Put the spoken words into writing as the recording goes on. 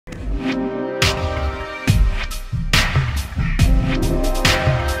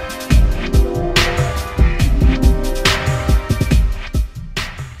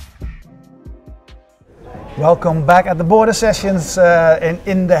Welcome back at the Border Sessions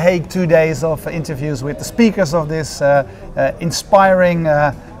in The Hague. 2 days of interviews with the speakers of this inspiring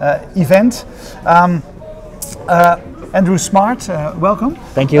event. Andrew Smart, welcome.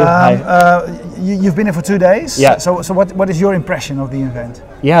 Thank you. Hi. You've been here for 2 days. Yeah. So what is your impression of the event?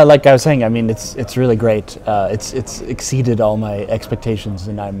 Yeah, like I was saying, I mean, it's really great. It's exceeded all my expectations,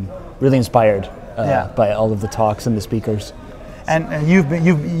 and I'm really inspired by all of the talks and the speakers. And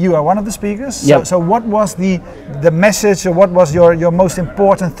you are one of the speakers. Yep. So what was the message, or what was your most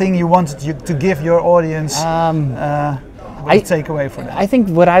important thing you wanted to give your audience? Take away from that. I think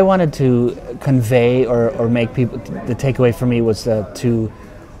what I wanted to convey or make people, the takeaway for me was to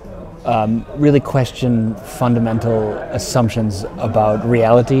really question fundamental assumptions about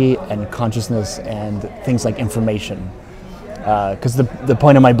reality and consciousness and things like information. Because the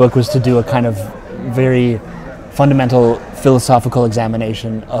point of my book was to do a kind of very fundamental philosophical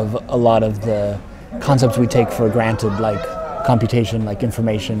examination of a lot of the concepts we take for granted, like computation, like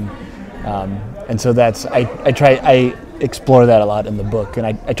information, and so that's I explore that a lot in the book, and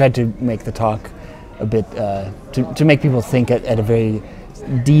I tried to make the talk a bit to make people think at a very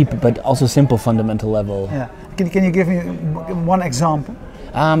deep but also simple fundamental level. Yeah. Can you give me one example?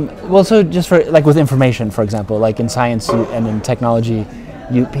 Well, so just for like with information, for example, like in science and in technology,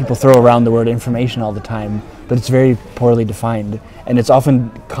 people throw around the word information all the time, but it's very poorly defined, and it's often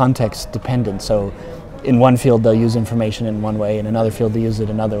context dependent. So in one field they'll use information in one way, in another field they use it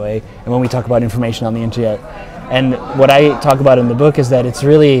another way. And when we talk about information on the internet, and what I talk about in the book is that it's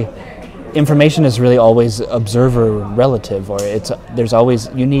really, information is really always observer relative, or there's always,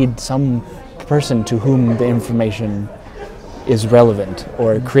 you need some person to whom the information is relevant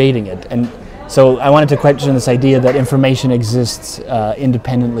or creating it. And so I wanted to question this idea that information exists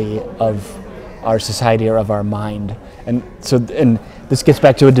independently of our society or of our mind. And this gets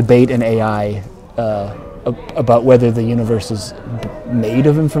back to a debate in AI about whether the universe is made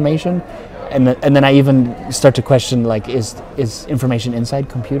of information. And then I even start to question, like, is information inside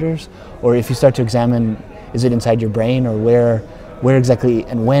computers? Or if you start to examine, is it inside your brain, or where exactly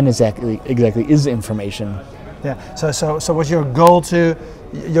and when exactly is information? Yeah. So was your goal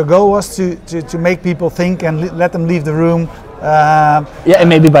was to make people think and let them leave the room? And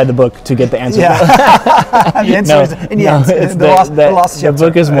maybe by the book to get the answer. Yeah. And the answer is in the end. The last chapter. The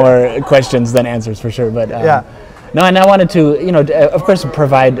book is more questions than answers for sure. But no, and I wanted to, of course,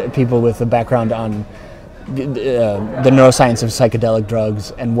 provide people with a background on the neuroscience of psychedelic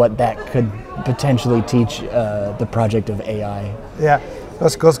drugs and what that could potentially teach the project of AI. Yeah.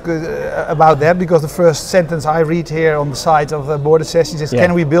 About that, because the first sentence I read here on the side of the Border Sessions is,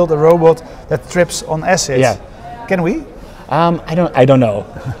 can we build a robot that trips on acid? Yeah. Can we? I don't know.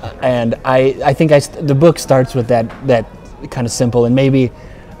 And I think the book starts with that kind of simple, and maybe,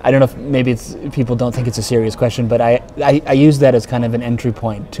 I don't know if maybe people don't think it's a serious question, but I use that as kind of an entry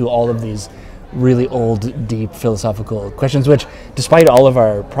point to all of these really old, deep philosophical questions, which despite all of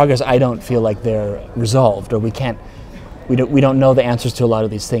our progress, I don't feel like they're resolved, or we don't know the answers to a lot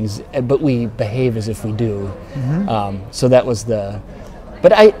of these things, but we behave as if we do. Mm-hmm. So that was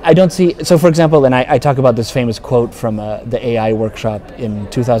but I don't see, so for example, and I talk about this famous quote from the AI workshop in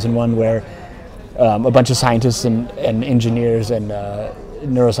 2001, where a bunch of scientists and engineers and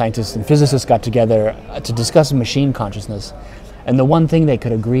neuroscientists and physicists got together to discuss machine consciousness. And the one thing they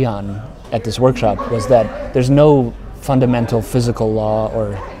could agree on at this workshop was that there's no fundamental physical law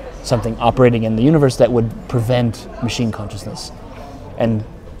or something operating in the universe that would prevent machine consciousness. And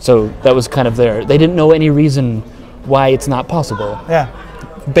so that was kind of they didn't know any reason why it's not possible. Yeah.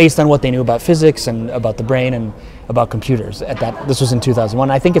 Based on what they knew about physics and about the brain and about computers. This was in 2001.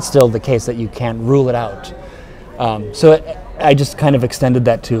 I think it's still the case that you can't rule it out. So I just kind of extended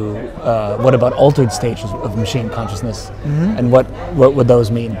that to what about altered stages of machine consciousness, mm-hmm. and what would those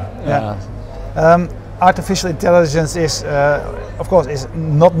mean? Yeah. Artificial intelligence is, of course, is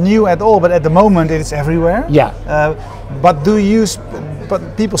not new at all, but at the moment it is everywhere. Yeah.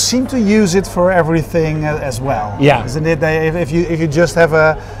 But people seem to use it for everything as well. Yeah. Isn't it? If you just have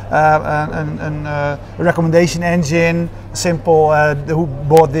a recommendation engine, simple, who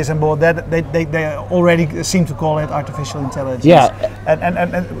bought this and bought that, they already seem to call it artificial intelligence. Yeah.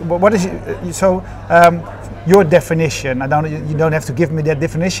 And what is your definition? You don't have to give me that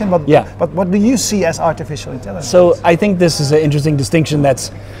definition, but what do you see as artificial intelligence? So I think this is an interesting distinction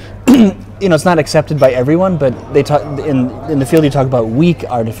that's it's not accepted by everyone, but they talk in the field. You talk about weak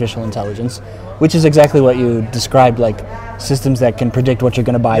artificial intelligence, which is exactly what you described, like systems that can predict what you're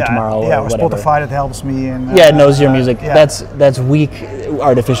going to buy tomorrow, or whatever. Spotify that helps me, and it knows your music. Yeah. That's weak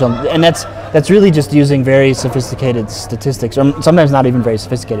artificial, and that's really just using very sophisticated statistics, or sometimes not even very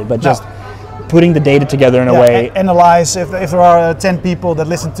sophisticated, but just putting the data together in a way. Analyze if there are 10 people that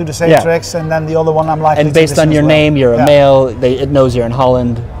listen to the same tracks, and then the other one I'm likely and based to on your as well. name, you're a male. It knows you're in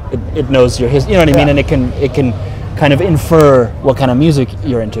Holland. It knows your history. You know what I mean? And it can kind of infer what kind of music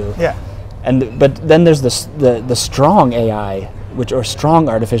you're into. Yeah. But then there's the strong AI, or strong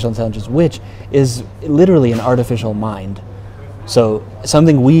artificial intelligence, which is literally an artificial mind. So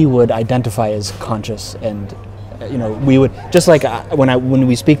something we would identify as conscious, and we would, just like when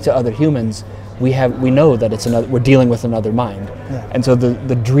we speak to other humans, we know that we're dealing with another mind. Yeah. And so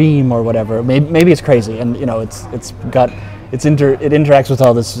the dream or whatever, maybe it's crazy, and it interacts with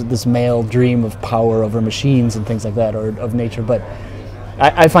all this male dream of power over machines and things like that, or of nature. But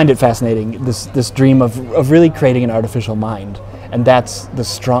I find it fascinating, this dream of really creating an artificial mind, and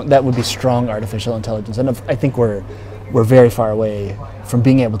that would be strong artificial intelligence. And I think we're very far away from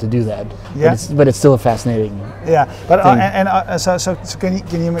being able to do that. Yeah. But it's still a fascinating. Yeah, but so can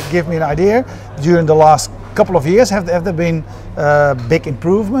you give me an idea? During the last couple of years, have there been big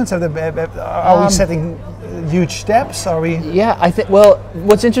improvements? Are we setting huge steps? Are we? Yeah, I think. Well,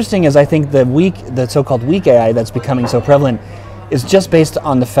 what's interesting is I think the so-called weak AI that's becoming so prevalent is just based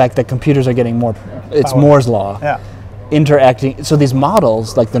on the fact that computers are getting more. It's Moore's law. Yeah. Interacting. So these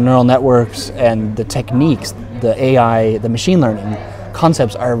models, like the neural networks and the techniques, the AI, the machine learning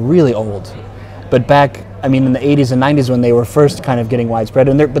concepts, are really old. But back, in the 80s and 90s, when they were first kind of getting widespread,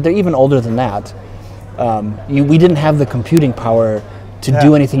 but they're even older than that. We didn't have the computing power to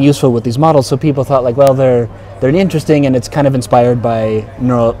do anything useful with these models, so people thought like, well, they're interesting and it's kind of inspired by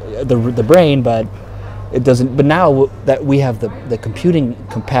the brain, but it doesn't. But now that we have the computing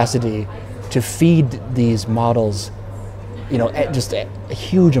capacity to feed these models, just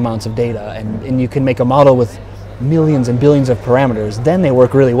huge amounts of data, and you can make a model with millions and billions of parameters, then they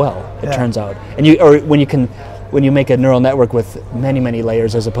work really well, it turns out. And when you make a neural network with many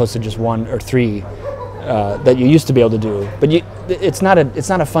layers as opposed to just one or three that you used to be able to do. But it's not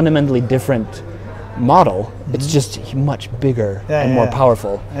a fundamentally different model. Mm-hmm. It's just much bigger and more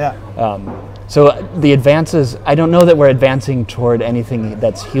powerful. Yeah. So the advances, I don't know that we're advancing toward anything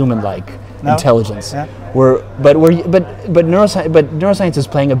that's human-like intelligence. Yeah. But neuroscience is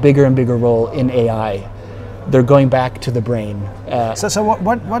playing a bigger and bigger role in AI. They're going back to the brain. So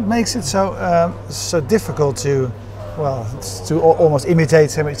what makes it so difficult to almost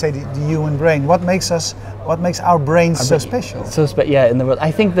imitate, say, the human brain? What makes our brains so special? In the world,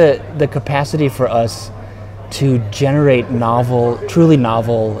 I think the capacity for us to generate truly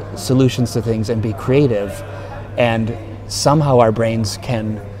novel solutions to things and be creative, and somehow our brains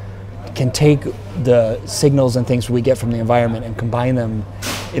can take the signals and things we get from the environment and combine them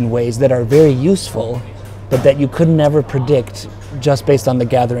in ways that are very useful, but that you could never predict just based on the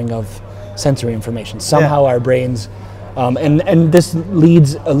gathering of sensory information. Somehow our brains, and this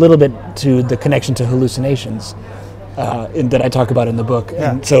leads a little bit to the connection to hallucinations that I talk about in the book.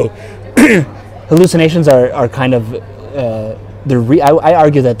 Yeah. And so hallucinations are kind of, I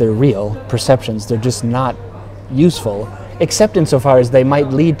argue that they're real perceptions. They're just not useful, except insofar as they might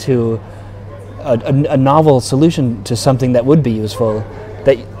lead to a novel solution to something that would be useful,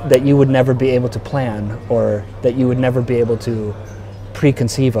 that you would never be able to plan, or that you would never be able to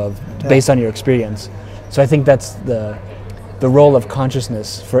preconceive of based on your experience. So I think that's the role of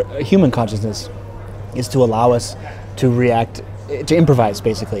consciousness, for human consciousness, is to allow us to react, to improvise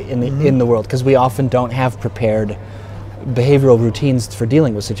basically in the world, because we often don't have prepared behavioral routines for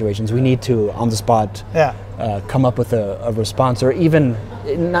dealing with situations. We need to, on the spot, come up with a response, or even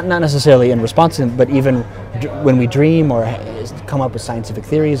not necessarily in response, but even when we dream, or come up with scientific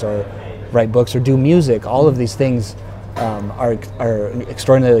theories, or write books, or do music. All of these things are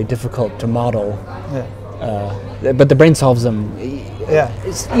extraordinarily difficult to model. But the brain solves them.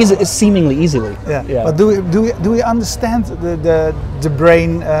 It's seemingly easily. But do we understand the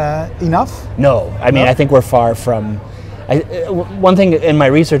brain enough? No, I think we're far from. One thing in my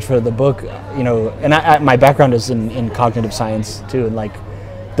research for the book, and my background is in cognitive science too, and like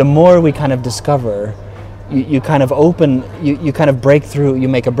the more we kind of discover, you kind of break through, you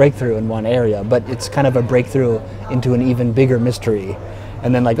make a breakthrough in one area, but it's kind of a breakthrough into an even bigger mystery.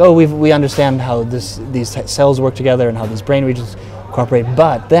 And then we understand how these cells work together and how these brain regions cooperate,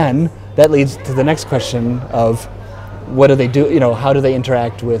 but then that leads to the next question of what do they do, how do they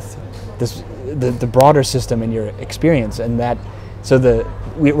interact with the broader system in your experience, and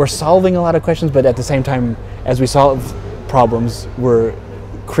we're solving a lot of questions, but at the same time, as we solve problems, we're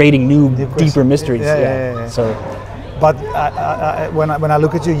creating deeper mysteries. So, but when I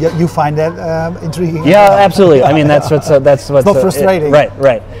look at you, you find that intriguing. Yeah, absolutely. That's what's it's not frustrating.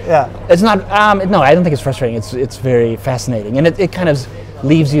 Right. Yeah. It's not. No, I don't think it's frustrating. It's very fascinating, and it kind of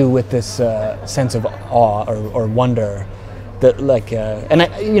leaves you with this sense of awe or wonder, that like,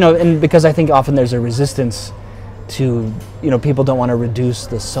 and because I think often there's a resistance to, people don't want to reduce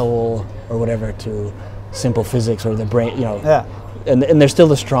the soul or whatever to simple physics or the brain, Yeah. and there's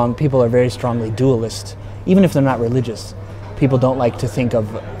still people are very strongly dualist, even if they're not religious. People don't like to think of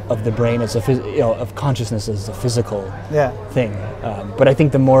the brain as of consciousness as a physical thing. But I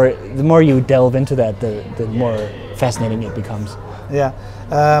think the more you delve into that, the more fascinating it becomes. Yeah.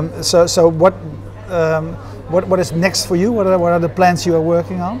 So what is next for you? What are the plans you are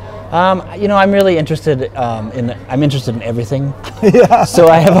working on? I'm really interested I'm interested in everything. Yeah. So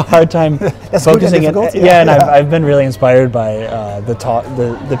I have a hard time focusing. And I've been really inspired by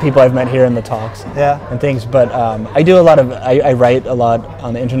the people I've met here in the talks and things. But I do a lot of I write a lot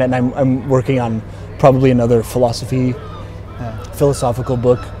on the internet, and I'm working on probably another philosophical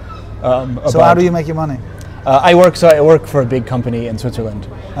book. So how do you make your money? I work for a big company in Switzerland.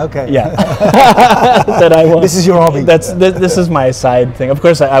 Okay. Yeah. That I want. This is your hobby. This is my side thing. Of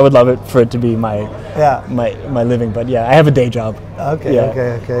course, I would love it for it to be my living, but yeah, I have a day job. Okay.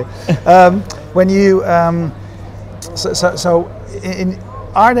 Yeah. Okay. When you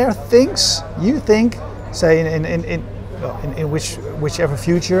are there things you think, say in whichever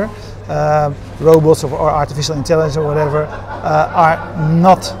future, robots or artificial intelligence or whatever are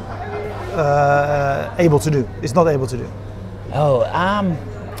not able to do? It's not able to do. Oh,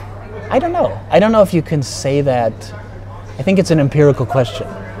 I don't know. I don't know if you can say that. I think it's an empirical question.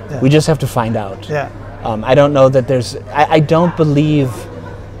 Yeah. We just have to find out. Yeah. I don't know that there's. I don't believe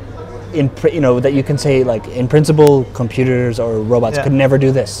that you can say like in principle computers or robots could never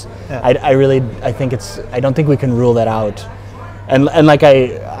do this. Yeah. I don't think we can rule that out. And like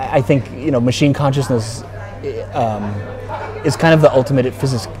I think machine consciousness is kind of the ultimate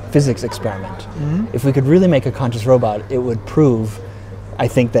physics experiment. Mm-hmm. If we could really make a conscious robot, it would prove, I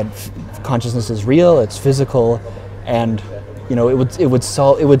think, that consciousness is real, it's physical, and it would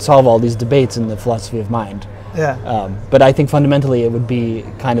solve all these debates in the philosophy of mind. Yeah. But I think fundamentally it would be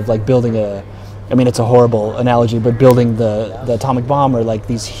kind of like building it's a horrible analogy, but building the atomic bomb, or like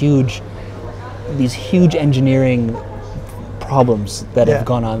these huge engineering problems that have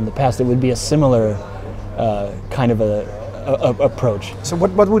gone on in the past. It would be a similar kind of a approach. So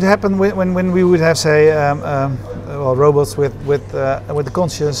what would happen when we would have, say, robots with the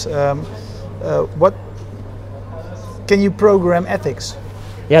conscious? What can you program ethics?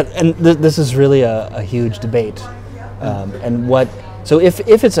 Yeah, and this is really a huge debate. So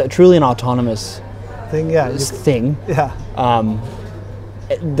if it's truly an autonomous thing,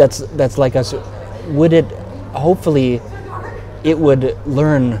 that's like us. Would it? Hopefully, it would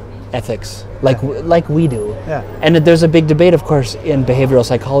learn ethics like we do. Yeah. And there's a big debate, of course, in behavioral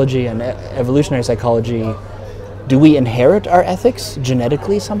psychology and evolutionary psychology. Do we inherit our ethics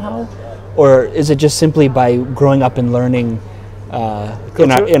genetically somehow, or is it just simply by growing up and learning in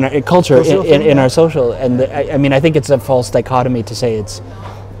our culture, in our social? And I think it's a false dichotomy to say it's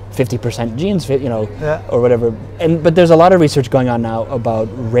 50% genes, or whatever. But there's a lot of research going on now about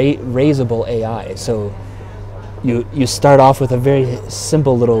raisable AI. So you start off with a very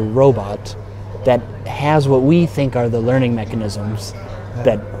simple little robot that has what we think are the learning mechanisms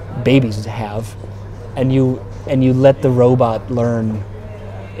that babies have, and you let the robot learn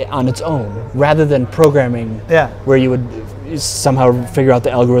on its own, rather than programming where you would somehow figure out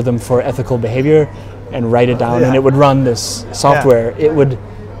the algorithm for ethical behavior and write it down, and it would run this software. It would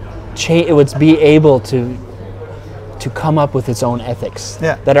be able to come up with its own ethics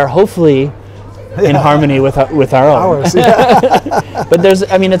that are hopefully in harmony with our own. Ours, But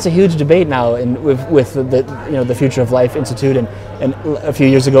it's a huge debate now, with the Future of Life Institute, and a few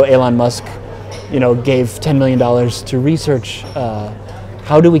years ago Elon Musk, gave $10 million to research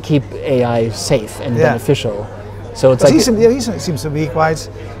how do we keep AI safe and beneficial. So it's like he seems to be quite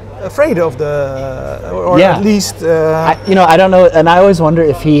afraid of at least. I don't know, and I always wonder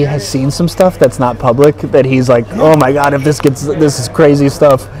if he has seen some stuff that's not public, that he's like, oh my God, if this is crazy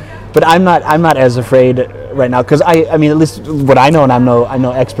stuff. But I'm not as afraid right now, because at least what I know, and I'm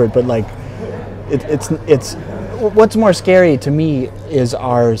no expert, but like it's what's more scary to me is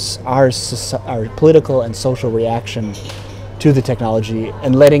our political and social reaction to the technology,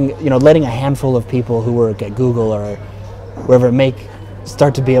 and letting a handful of people who work at Google or wherever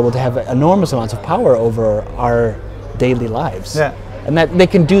start to be able to have enormous amounts of power over our daily lives. Yeah. And that they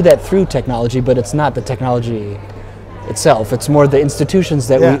can do that through technology, but it's not the technology itself. It's more the institutions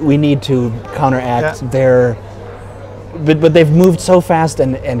that we need to counteract their. But they've moved so fast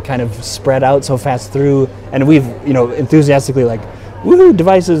and kind of spread out so fast through, and we've enthusiastically like, woohoo,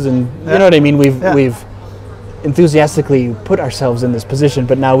 devices, and you know what I mean. We've enthusiastically put ourselves in this position,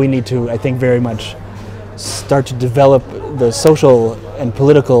 but now we need to, I think, very much start to develop the social and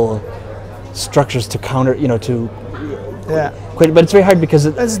political structures to counter, to quit. But it's very hard because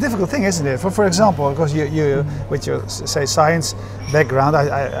it's a difficult thing, isn't it? For example, because you with your say science background,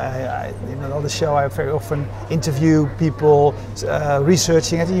 I on the show I very often interview people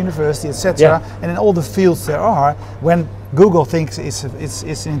researching at the university, etc. And in all the fields there are, when Google thinks it's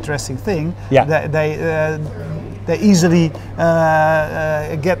an interesting thing, they easily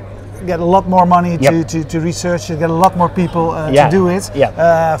get a lot more money to research it, get a lot more people to do it.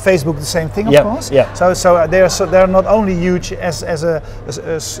 Facebook the same thing, of course. So they're not only huge as a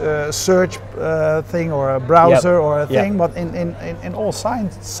search thing or a browser or a thing, but in all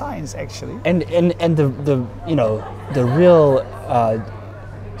science actually. And the real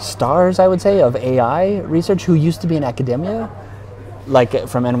stars, I would say, of AI research who used to be in academia, like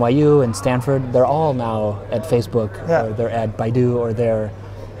from NYU and Stanford, they're all now at Facebook or they're at Baidu or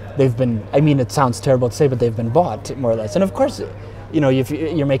they've been, I mean, it sounds terrible to say, but they've been bought more or less. And of course, if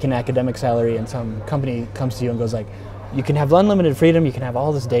you're making an academic salary and some company comes to you and goes like, you can have unlimited freedom, you can have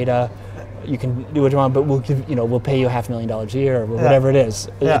all this data, you can do what you want, but we'll give, we'll pay you $500,000 a year or whatever it is.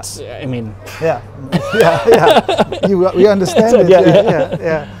 It's, I mean. We understand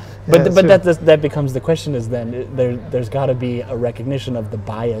it. But that becomes the question is then there's got to be a recognition of the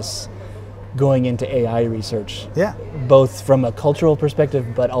bias going into AI research, both from a cultural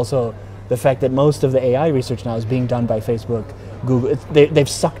perspective, but also the fact that most of the AI research now is being done by Facebook, Google. They've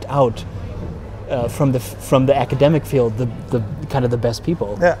sucked out from the academic field the kind of the best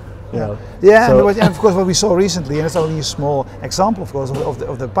people. And of course what we saw recently, and it's only a small example, of course,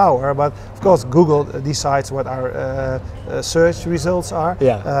 of the power, but of course Google decides what our search results are.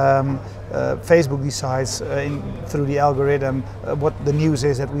 Facebook decides through the algorithm what the news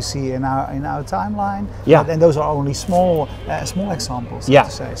is that we see in our timeline. And those are only small examples. To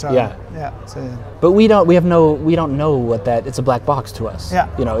say. So, but we don't know what that. It's a black box to us.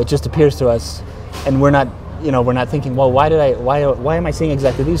 It just appears to us, and we're not thinking, well, why am I seeing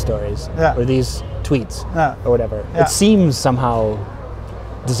exactly these stories or these tweets or whatever? It seems somehow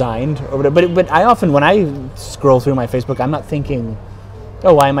designed or whatever. But I often, when I scroll through my Facebook, I'm not thinking,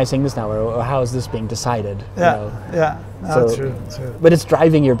 oh, why am I seeing this now, or how is this being decided? True. But it's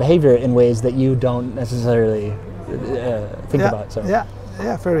driving your behavior in ways that you don't necessarily think about. So.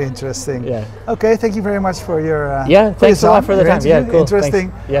 Very interesting. Yeah. Okay, thank you very much for your thanks a lot for the time. Yeah, cool.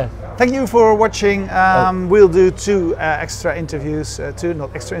 Interesting. Thanks. Thank you for watching. We'll do two other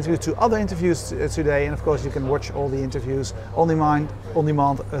interviews today, and of course you can watch all the interviews on demand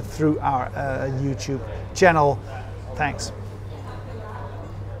through our YouTube channel. Thanks.